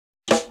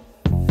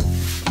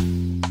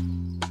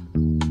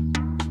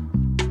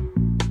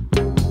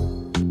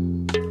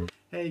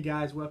Hey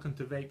guys, welcome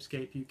to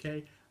Vapescape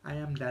UK. I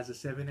am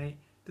Dazza78,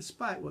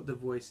 despite what the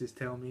voices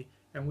tell me,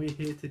 and we're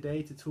here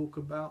today to talk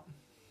about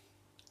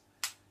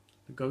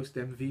the Ghost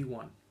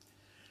mv1.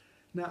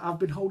 Now, I've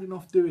been holding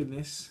off doing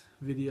this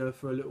video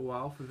for a little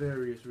while for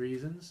various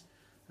reasons.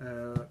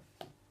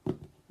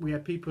 We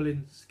had people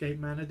in Scape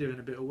Manor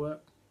doing a bit of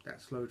work,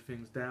 that slowed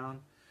things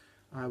down.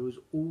 I was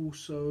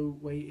also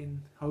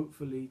waiting,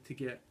 hopefully, to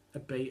get a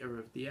beta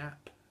of the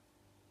app.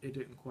 It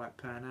didn't quite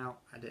pan out.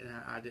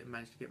 I didn't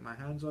manage to get my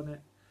hands on it.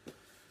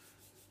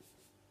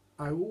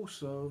 I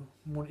also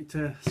wanted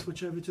to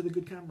switch over to the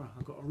good camera.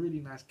 I've got a really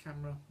nice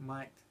camera,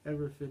 mic'd,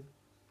 everything,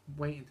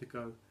 waiting to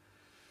go.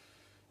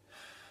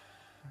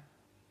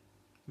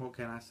 What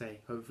can I say?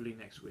 Hopefully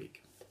next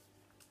week.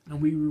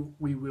 And we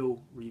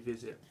will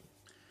revisit.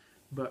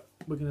 But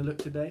we're going to look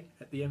today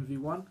at the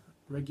mv1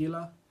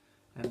 regular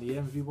and the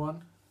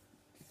mv1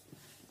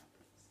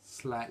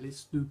 slightly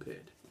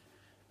stupid.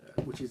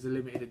 Which is the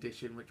limited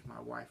edition, which my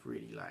wife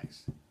really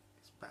likes.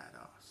 It's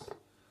badass.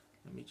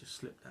 Let me just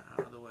slip that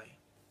out of the way.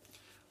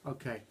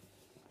 Okay.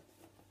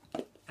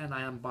 And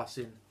I am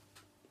bossing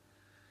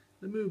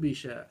the movie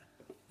shirt.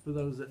 For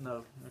those that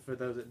know, and for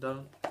those that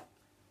don't,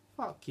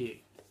 fuck you.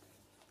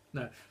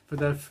 No, for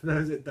those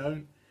that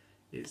don't,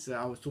 it's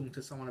I was talking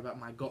to someone about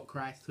my Got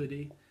Christ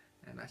hoodie,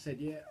 and I said,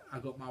 yeah, I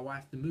got my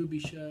wife the movie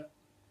shirt.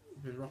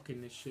 I've been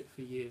rocking this shit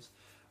for years.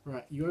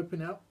 Right, you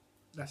open up.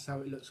 That's how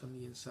it looks on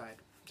the inside.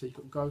 So you've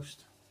got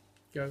Ghost,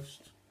 and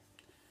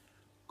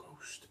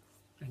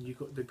you've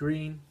got the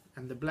green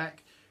and the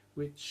black,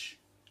 which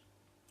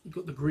you've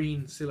got the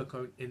green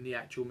silicone in the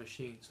actual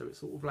machine, so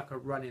it's sort of like a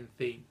running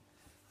theme.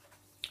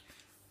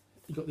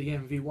 You've got the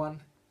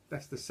mv1,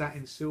 that's the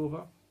satin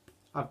silver.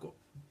 I've got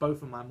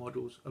both of my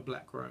models are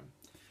black chrome.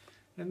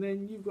 And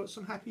then you've got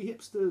some happy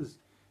hipsters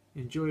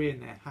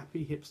enjoying their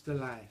happy hipster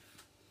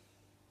life.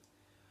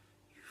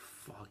 You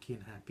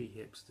fucking happy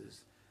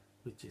hipsters.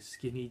 With your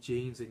skinny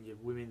jeans and your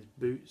women's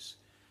boots.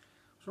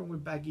 What's wrong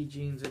with baggy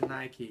jeans and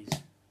Nikes?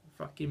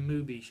 Fucking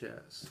movie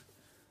shirts.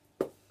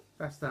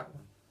 That's that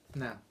one.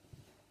 Now,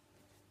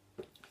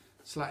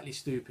 slightly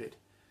stupid.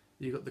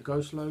 You got the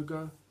Ghost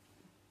logo.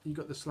 You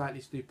got the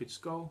slightly stupid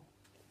skull.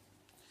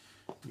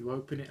 You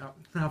open it up.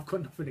 I've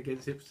got nothing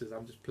against hipsters.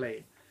 I'm just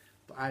playing.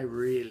 But I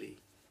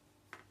really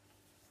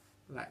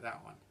like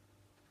that one.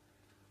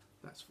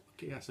 That's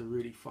a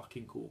really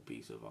fucking cool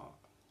piece of art.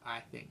 I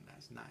think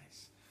that's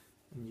nice.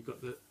 And you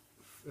got the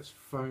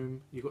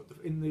foam. You got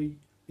in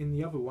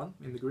the other one,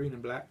 in the green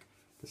and black,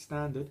 the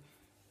standard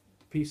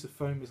piece of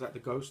foam is like the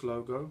Ghost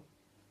logo.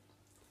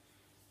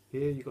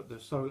 Here you got the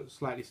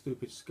slightly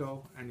stupid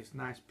skull and this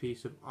nice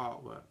piece of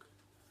artwork.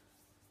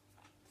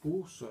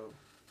 Also,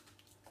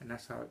 and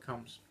that's how it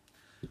comes.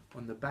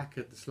 On the back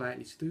of the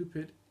slightly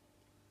stupid,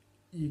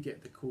 you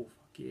get the cool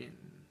fucking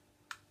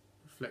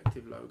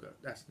reflective logo.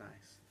 That's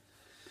nice.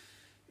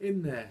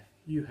 In there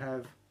you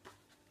have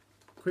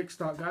quick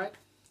start guide,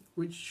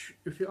 which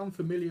if you're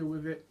unfamiliar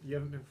with it, you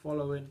haven't been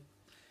following,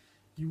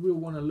 you will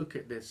want to look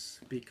at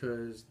this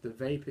because the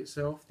vape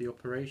itself, the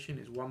operation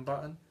is one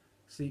button,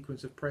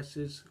 sequence of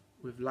presses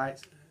with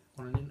lights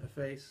on an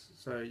interface,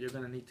 so you're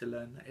going to need to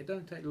learn that. It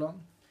don't take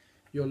long,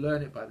 you'll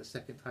learn it by the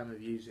second time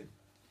of using.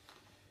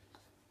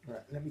 Right,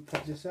 let me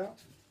pop this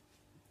out.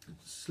 The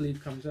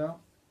sleeve comes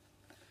out,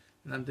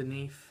 and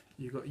underneath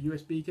you've got a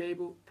USB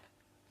cable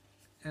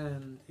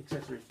and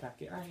accessories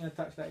packet. I ain't going to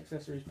touch that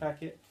accessories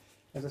packet.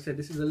 As I said,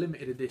 this is a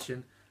limited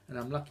edition, and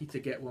I'm lucky to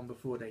get one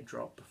before they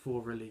drop,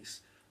 before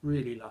release.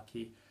 Really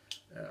lucky.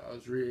 I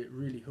was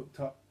really hooked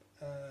up,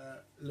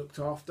 looked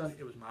after.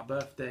 It was my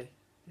birthday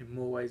in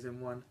more ways than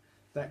one.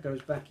 That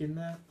goes back in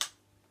there,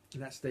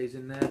 and that stays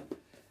in there.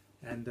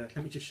 And let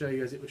me just show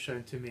you as it was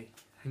shown to me,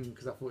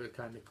 because I thought it was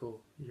kind of cool.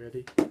 You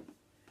ready?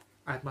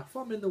 I had my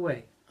thumb in the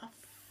way.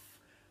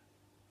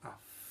 I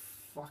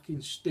fucking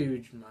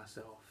stooged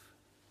myself.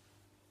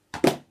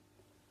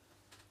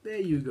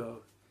 There you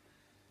go.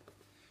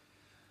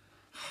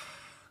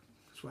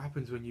 What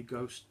happens when you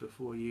ghost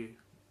before you.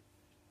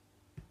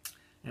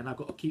 And I've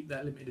got to keep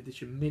that limited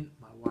edition mint.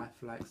 My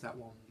wife likes that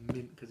one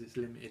mint because it's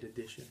limited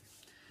edition.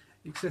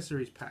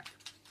 Accessories pack.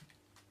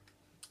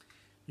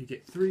 You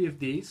get 3 of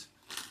these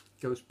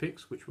ghost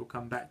picks, which we'll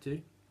come back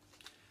to.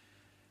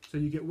 So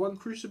you get 1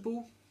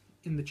 crucible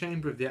in the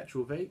chamber of the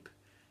actual vape.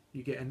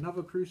 You get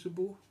another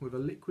crucible with a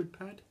liquid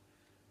pad,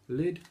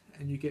 lid,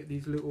 and you get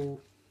these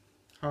little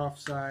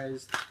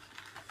half-sized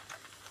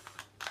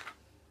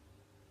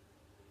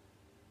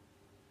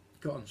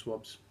cotton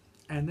swabs,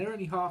 and they're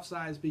only half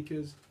size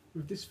because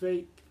with this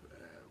vape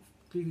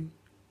you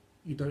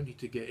don't need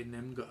to get in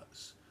them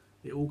guts.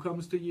 It all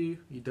comes to you.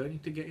 You don't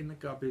need to get in the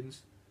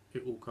gubbins.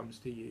 It all comes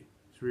to you.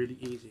 It's really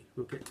easy.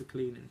 We'll get to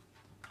cleaning.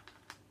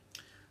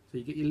 So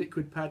you get your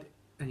liquid pad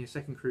and your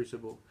second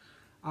crucible.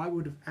 I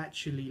would have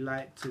actually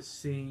liked to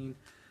seen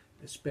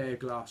a spare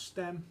glass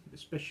stem,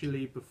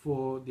 especially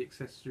before the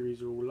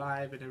accessories are all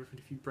live and everything.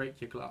 If you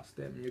break your glass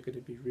stem, you're going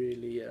to be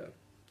really you're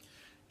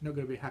not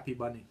going to be a happy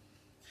bunny.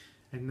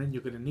 And then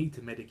you're going to need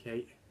to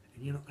medicate,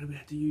 and you're not going to be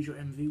able to use your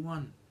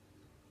mv1.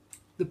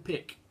 The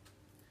pick.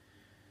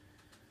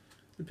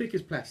 The pick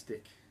is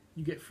plastic.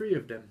 You get 3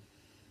 of them.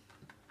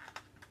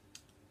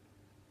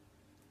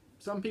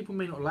 Some people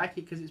may not like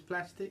it because it's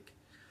plastic.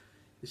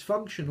 It's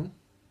functional.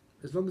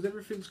 As long as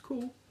everything's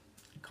cool.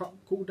 It can't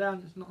cool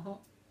down, it's not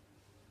hot.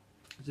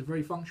 It's a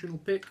very functional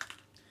pick.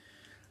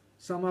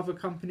 Some other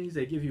companies,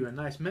 they give you a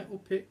nice metal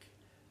pick,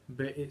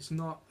 but it's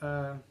not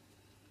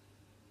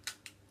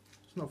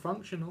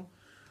functional.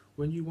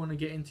 When you want to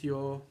get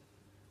into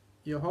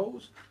your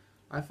holes,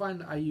 I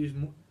find that I use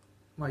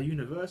my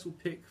universal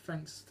pick,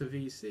 thanks to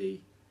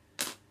VC,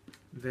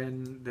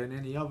 than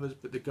any others.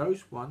 But the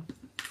Ghost one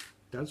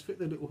does fit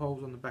the little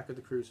holes on the back of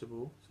the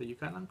crucible, so you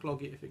can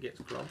unclog it if it gets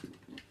clogged.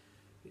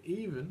 It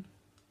even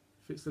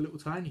fits the little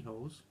tiny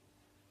holes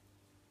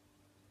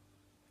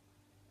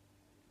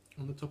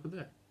on the top of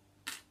there.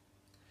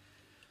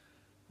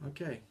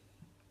 Okay.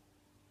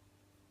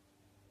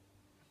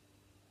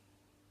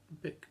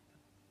 Pick.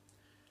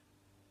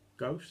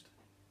 Ghost.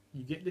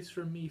 You get this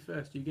from me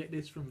first. You get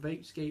this from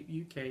Vapescape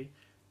UK.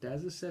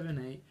 Daz a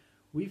 78.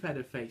 We've had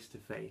a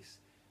face-to-face.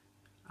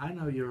 I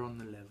know you're on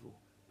the level.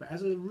 But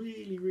as a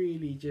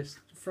really just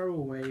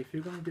throwaway, if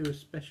you're going to do a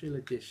special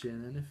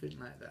edition, anything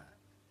like that,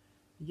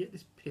 you get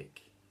this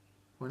pick.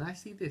 When I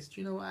see this,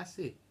 do you know what I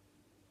see?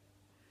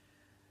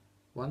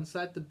 One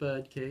side the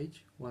bird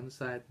cage, one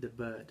side the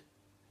bird.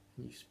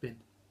 And you spin.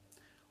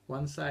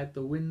 One side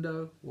the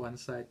window, one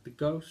side the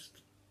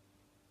ghost.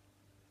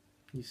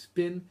 You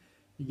spin,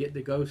 you get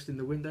the ghost in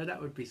the window.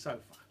 That would be so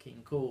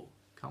fucking cool.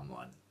 Come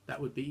on. That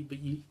would be, but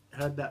you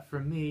heard that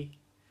from me.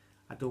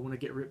 I don't want to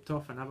get ripped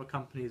off, and other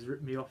companies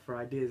rip me off for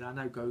ideas. I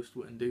know Ghost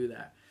wouldn't do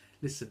that.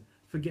 Listen,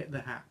 forget the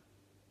hat.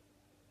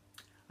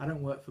 I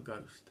don't work for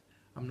Ghost.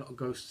 I'm not a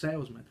Ghost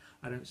salesman.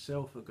 I don't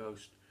sell for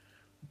Ghost.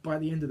 By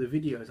the end of the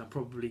videos, I'm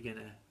probably going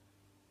to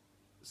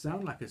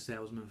sound like a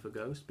salesman for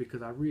Ghost,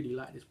 because I really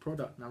like this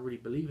product and I really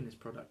believe in this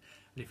product.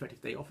 And in fact,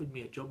 if they offered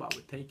me a job, I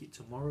would take it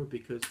tomorrow,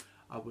 because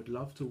I would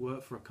love to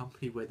work for a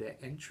company where their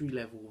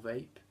entry-level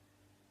vape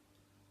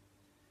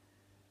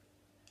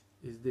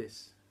is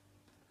this.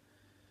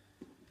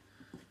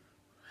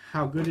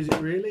 How good is it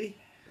really?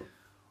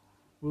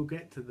 We'll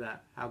get to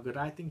that. How good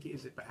I think it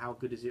is, but how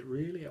good is it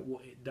really at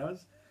what it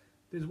does?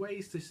 There's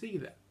ways to see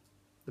that.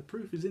 The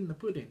proof is in the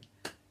pudding,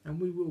 and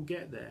we will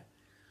get there.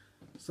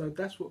 So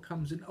that's what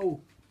comes in.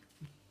 Oh,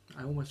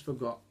 I almost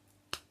forgot.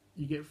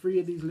 You get 3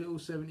 of these little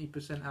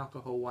 70%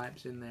 alcohol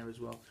wipes in there as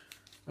well.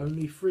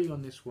 Only 3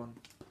 on this one.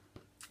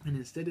 And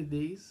instead of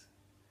these,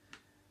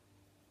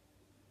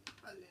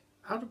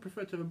 I would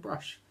prefer to have a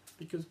brush,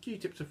 because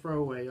Q-tips are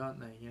throwaway, aren't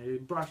they? You know, a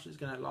brush is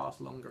going to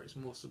last longer. It's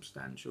more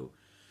substantial.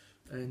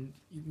 And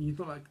you've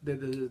got like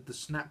the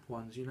snap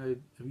ones, you know,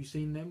 have you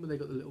seen them where they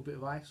got a little bit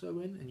of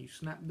ISO in, and you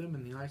snap them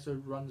and the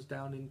ISO runs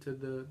down into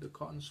the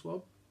cotton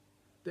swab?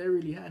 They're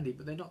really handy,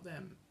 but they're not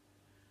them.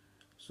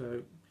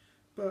 So,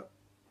 but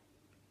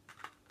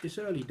it's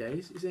early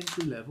days, it's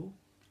entry level,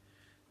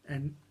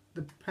 and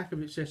the pack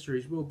of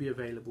accessories will be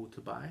available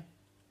to buy,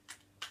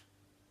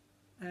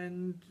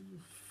 and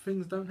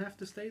things don't have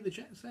to stay the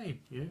same.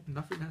 You know,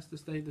 nothing has to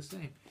stay the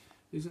same.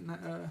 Isn't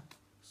that a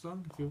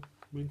song? If you're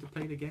willing to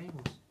play the game,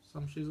 or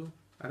some shizzle,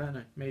 I don't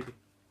know, maybe.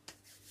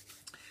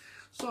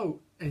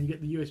 So, and you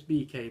get the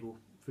USB cable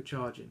for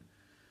charging.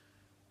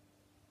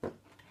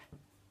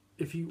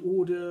 If you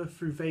order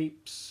through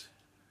Vapes,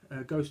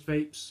 Ghost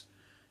Vapes,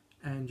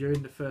 and you're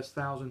in the first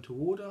 1,000 to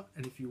order,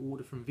 and if you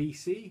order from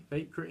VC,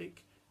 Vape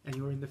Critic, and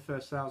you're in the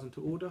first 1,000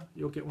 to order,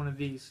 you'll get one of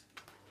these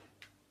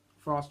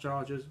fast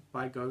chargers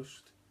by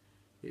Ghost.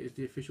 It is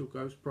the official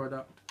Ghost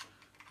product,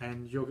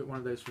 and you'll get one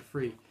of those for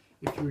free.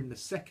 If you're in the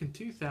second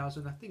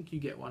 2,000, I think you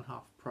get one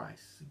half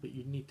price, but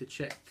you need to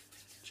check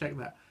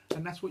that,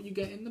 and that's what you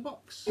get in the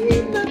box.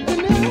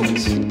 Nothing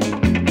else,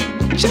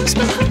 just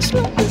a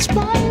hustler in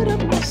spite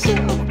of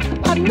myself.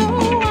 I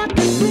know I can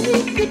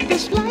make it.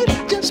 This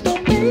life just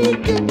don't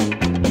make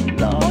it.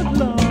 Lord,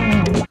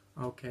 Lord.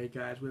 Okay,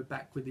 guys, we're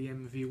back with the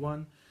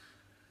mv1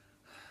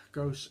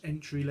 Ghost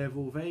entry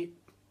level vape.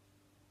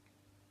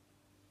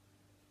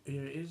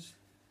 Here it is.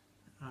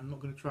 I'm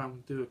not going to try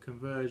and do a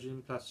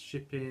conversion plus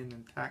shipping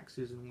and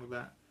taxes and all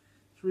that.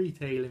 It's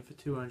retailing for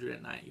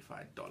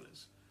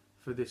 $295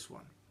 for this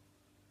one.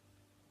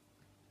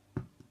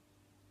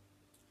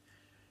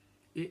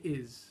 It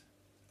is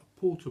a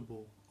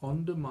portable,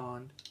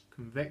 on-demand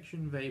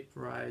convection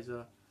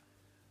vaporizer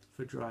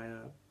for dry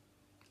herb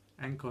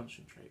and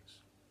concentrates.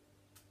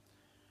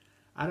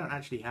 I don't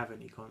actually have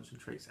any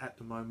concentrates at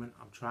the moment.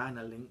 I'm trying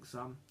to link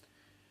some,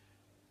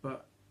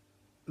 but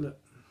look,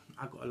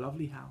 I've got a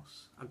lovely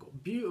house, I've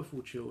got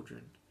beautiful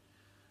children,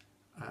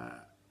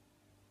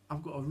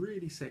 I've got a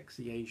really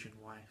sexy Asian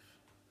wife.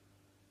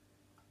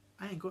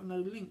 I ain't got no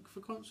link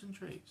for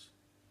concentrates.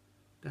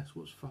 That's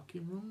what's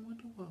fucking wrong with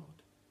the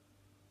world.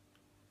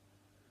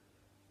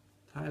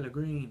 Tyler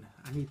Green,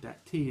 I need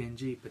that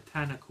TNG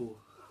botanical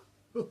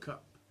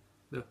hookup.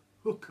 The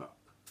hookup.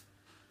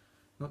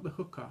 Not the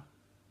hooker.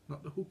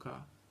 Not the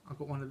hookah. I've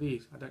got one of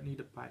these. I don't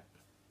need a pipe.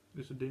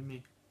 This will do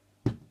me.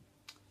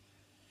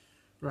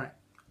 Right.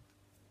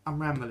 I'm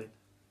rambling.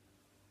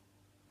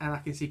 And I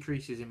can see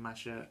creases in my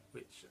shirt,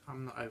 which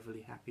I'm not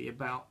overly happy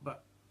about,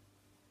 but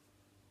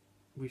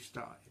we've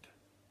started.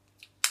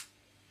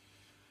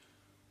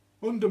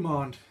 On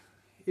demand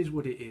is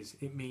what it is.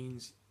 It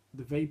means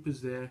the vapor's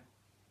there,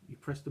 you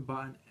press the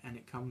button and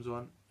it comes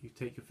on, you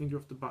take your finger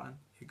off the button,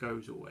 it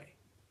goes away.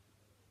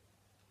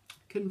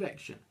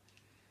 Convection.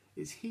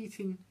 It's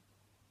heating,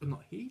 but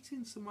not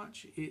heating so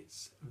much,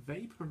 it's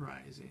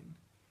vaporizing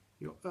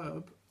your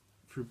herb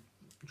through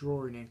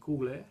drawing in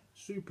cool air,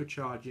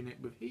 supercharging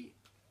it with heat,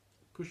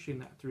 pushing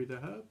that through the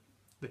herb,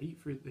 the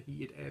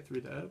heated air through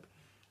the herb,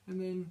 and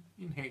then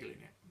inhaling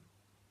it.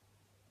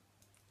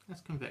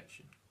 That's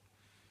convection.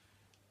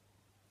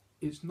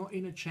 It's not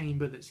in a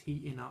chamber that's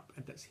heating up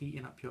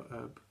your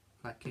herb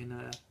like in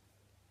a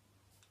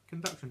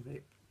conduction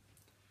vape.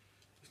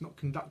 It's not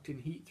conducting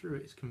heat through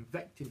it, it's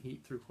convecting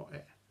heat through hot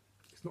air.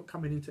 It's not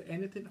coming into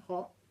anything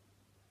hot,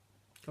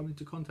 coming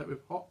into contact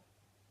with hot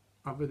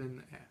other than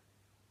the air,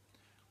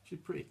 which is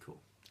pretty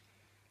cool.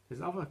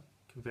 There's other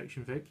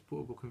convection vapes,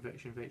 portable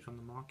convection vapes on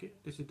the market.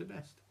 This is the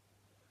best.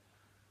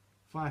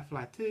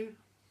 Firefly 2.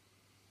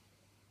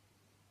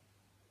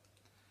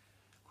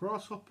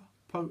 Grasshopper,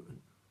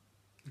 potent.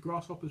 The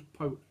grasshopper's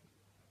potent.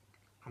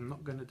 I'm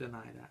not going to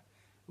deny that.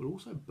 It will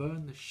also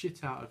burn the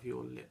shit out of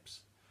your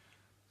lips.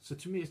 So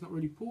to me it's not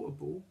really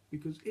portable,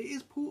 because it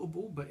is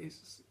portable, but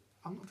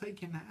I'm not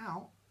taking that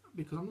out,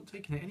 because I'm not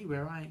taking it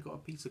anywhere I ain't got a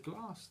piece of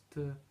glass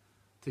to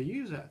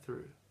use that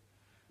through.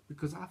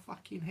 Because I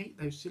fucking hate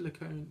those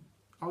silicone.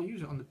 I'll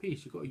use it on the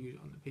piece, you've got to use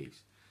it on the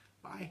piece.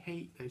 But I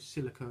hate those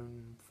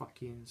silicone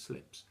fucking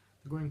slips.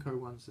 The Grenco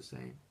one's the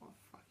same.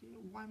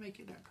 Why make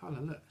it that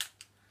colour? Look.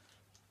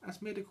 That's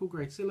medical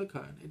grade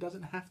silicone. It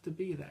doesn't have to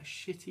be that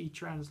shitty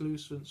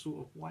translucent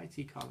sort of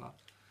whitey colour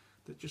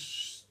that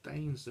just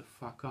stains the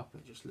fuck up.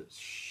 It just looks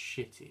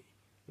shitty.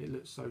 It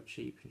looks so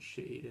cheap and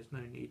shitty. There's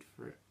no need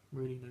for it.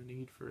 Really no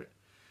need for it.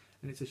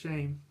 And it's a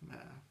shame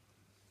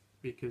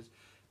because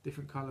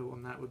different colour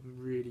on that would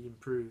really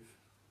improve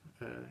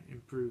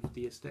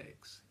the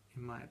aesthetics,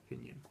 in my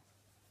opinion.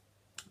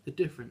 The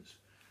difference,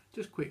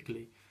 just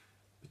quickly,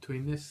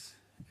 between this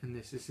and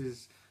this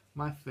is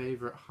my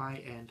favourite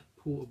high-end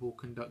portable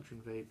conduction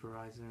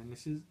vaporizer, and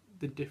this is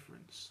the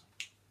difference.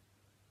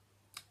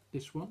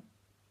 This one,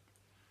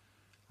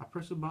 I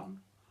press a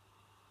button,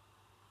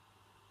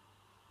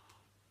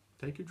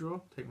 take a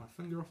draw, take my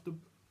finger off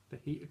the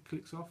heater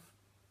clicks off,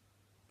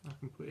 I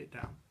can put it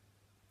down.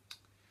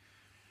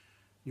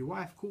 Your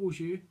wife calls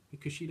you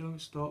because she don't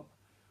stop.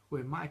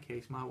 Well, in my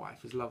case, my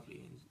wife is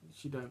lovely and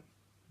she does,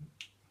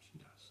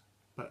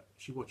 but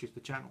she watches the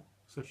channel,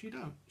 so she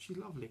don't. She's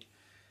lovely,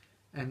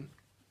 and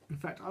in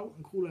fact, I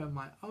wouldn't call her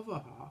my other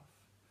half.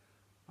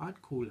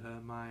 I'd call her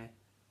my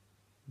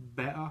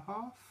better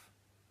half.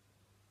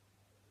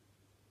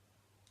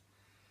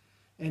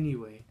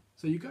 Anyway,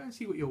 so you go and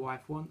see what your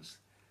wife wants.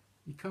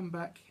 You come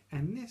back,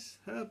 and this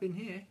herb in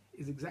here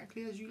is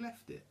exactly as you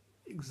left it.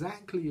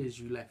 Exactly as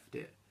you left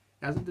it.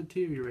 It hasn't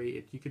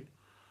deteriorated. You can,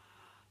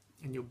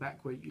 and you're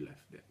back where you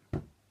left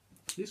it.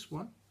 This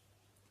one,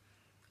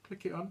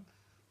 click it on.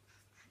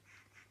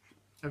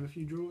 Have a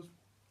few draws.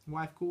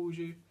 Wife calls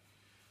you.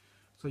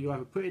 So you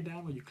either put it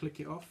down or you click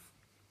it off.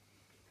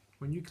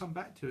 When you come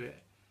back to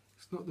it,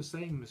 it's not the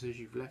same as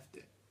you've left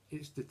it.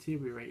 It's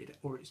deteriorated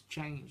or it's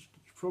changed.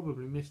 You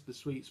probably missed the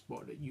sweet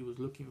spot that you was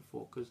looking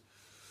for, because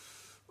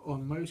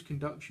on most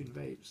conduction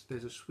vapes,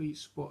 there's a sweet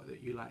spot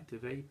that you like to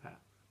vape at.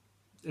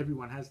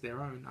 Everyone has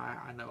their own.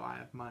 I know I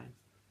have mine.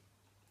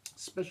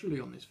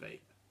 Especially on this vape.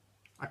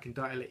 I can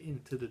dial it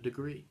in to the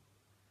degree.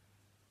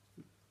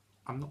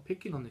 I'm not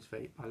picking on this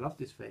vape. I love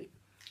this vape.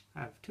 I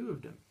have 2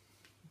 of them.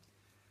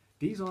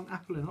 These aren't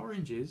apple and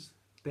oranges,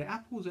 they're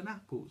apples and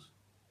apples.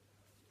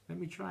 Let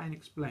me try and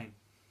explain.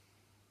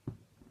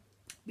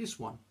 This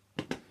one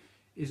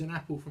is an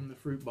apple from the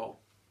fruit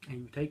bowl,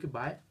 and you take a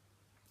bite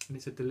and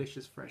it's a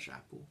delicious fresh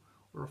apple,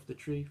 or off the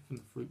tree from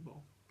the fruit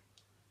bowl.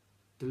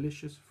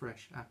 Delicious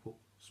fresh apple.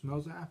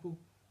 Smells like apple,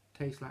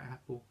 tastes like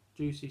apple,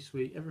 juicy,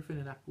 sweet, everything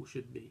an apple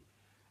should be,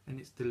 and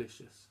it's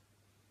delicious.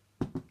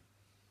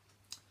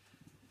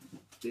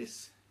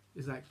 This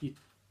is like you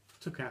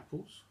took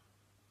apples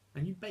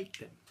and you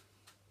baked them.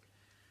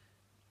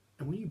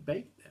 And when you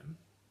bake them,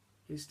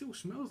 it still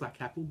smells like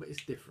apple, but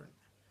it's different.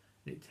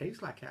 And it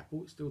tastes like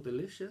apple, it's still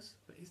delicious,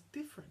 but it's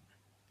different.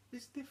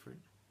 It's different.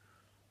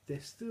 They're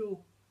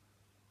still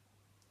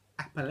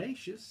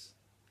appalacious,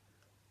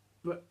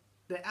 but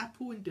they're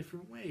apple in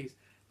different ways.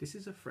 This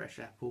is a fresh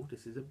apple,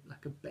 this is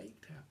like a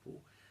baked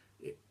apple.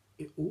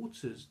 It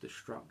alters the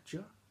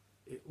structure,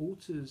 it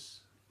alters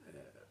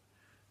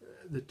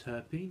the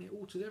terpene, it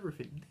alters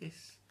everything.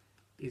 This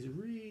is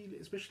really,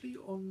 especially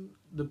on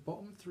the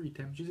bottom 3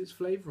 temperatures, it's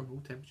flavour on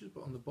all temperatures,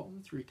 but on the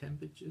bottom 3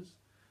 temperatures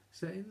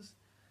settings,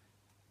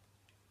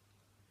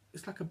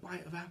 it's like a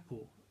bite of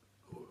apple,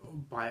 or a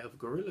bite of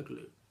Gorilla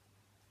Glue.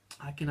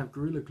 I can have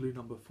Gorilla Glue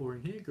number 4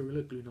 in here,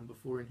 Gorilla Glue number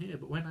 4 in here,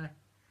 but when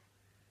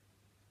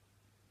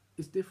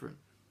it's different.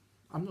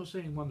 I'm not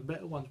saying one's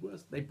better, one's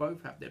worse, they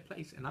both have their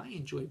place, and I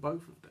enjoy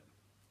both of them.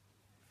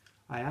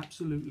 I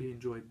absolutely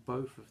enjoy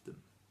both of them.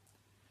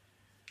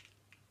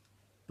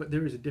 But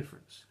there is a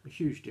difference, a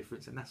huge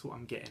difference, and that's what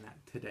I'm getting at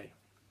today.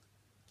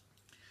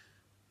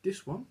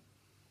 This one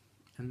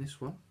and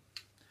this one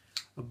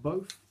are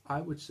both,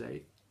 I would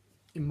say,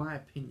 in my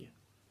opinion,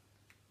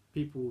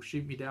 people will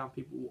shoot me down,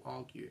 people will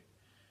argue it.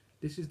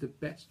 This is the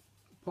best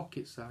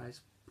pocket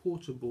size,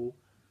 portable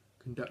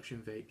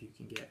conduction vape you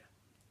can get.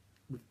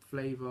 With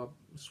flavour,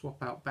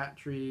 swap out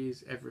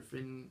batteries,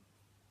 everything,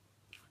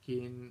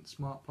 fucking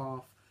smart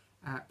path,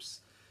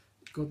 apps,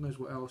 God knows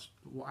what else.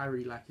 But what I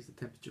really like is the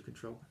temperature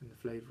control and the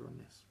flavour on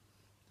this.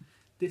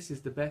 This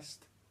is the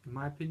best, in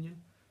my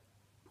opinion,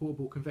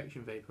 portable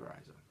convection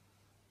vaporizer.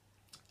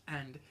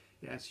 And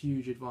it has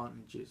huge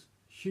advantages.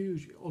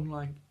 Huge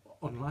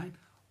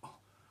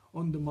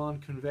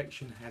on-demand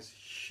convection has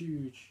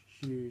huge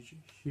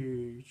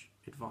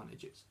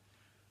advantages.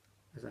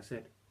 As I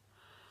said,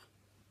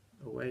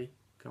 away,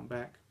 come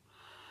back,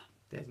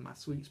 there's my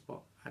sweet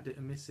spot. I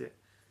didn't miss it,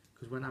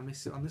 because when I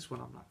miss it on this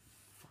one, I'm like,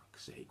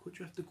 fuck's sake, what do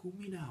you have to call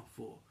me now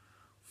for?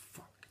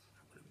 Fuck,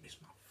 I'm gonna miss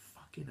my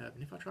fucking herb.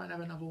 And if I try and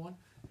have another one,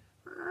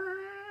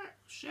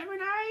 7,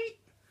 8,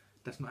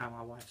 that's not how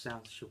my wife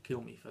sounds. She'll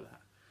kill me for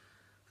that.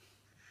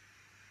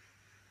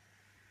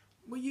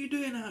 What are you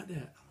doing out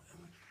there?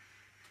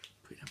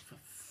 For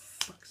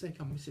fuck's sake,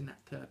 I'm missing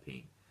that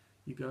terpene.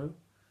 You go,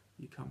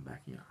 you come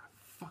back, and you're like,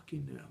 I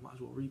fucking knew it. I might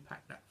as well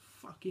repack that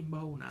fucking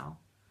bowl now.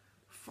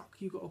 Fuck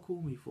you gotta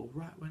call me for,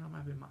 right when I'm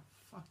having my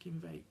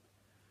fucking vape.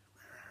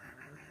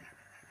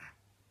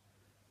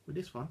 With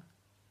this one,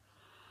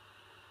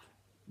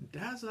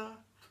 Dazza,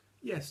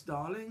 yes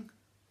darling,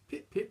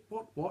 pip pip,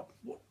 what,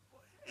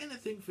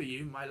 anything for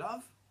you, my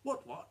love,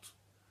 what.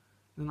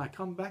 Then I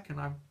come back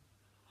and I'm,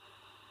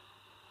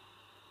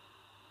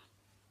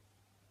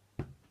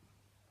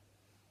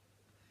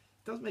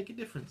 does make a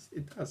difference,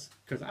 it does,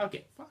 because I'll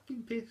get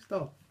fucking pissed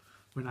off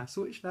when I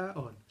switch that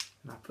on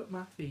and I put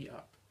my feet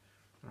up,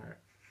 right,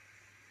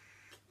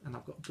 and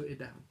I've got to put it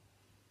down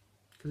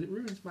because it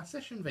ruins my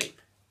session vape.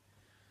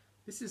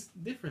 This is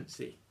different,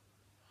 see,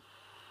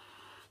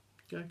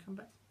 go, come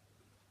back,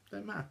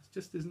 don't matter, it's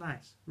just as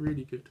nice,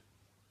 really good.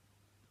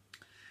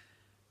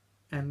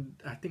 And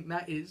I think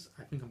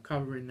I'm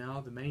covering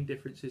now the main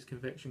difference is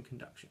convection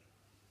conduction.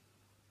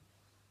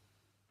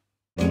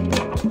 And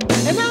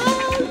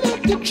I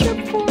love the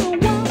trip for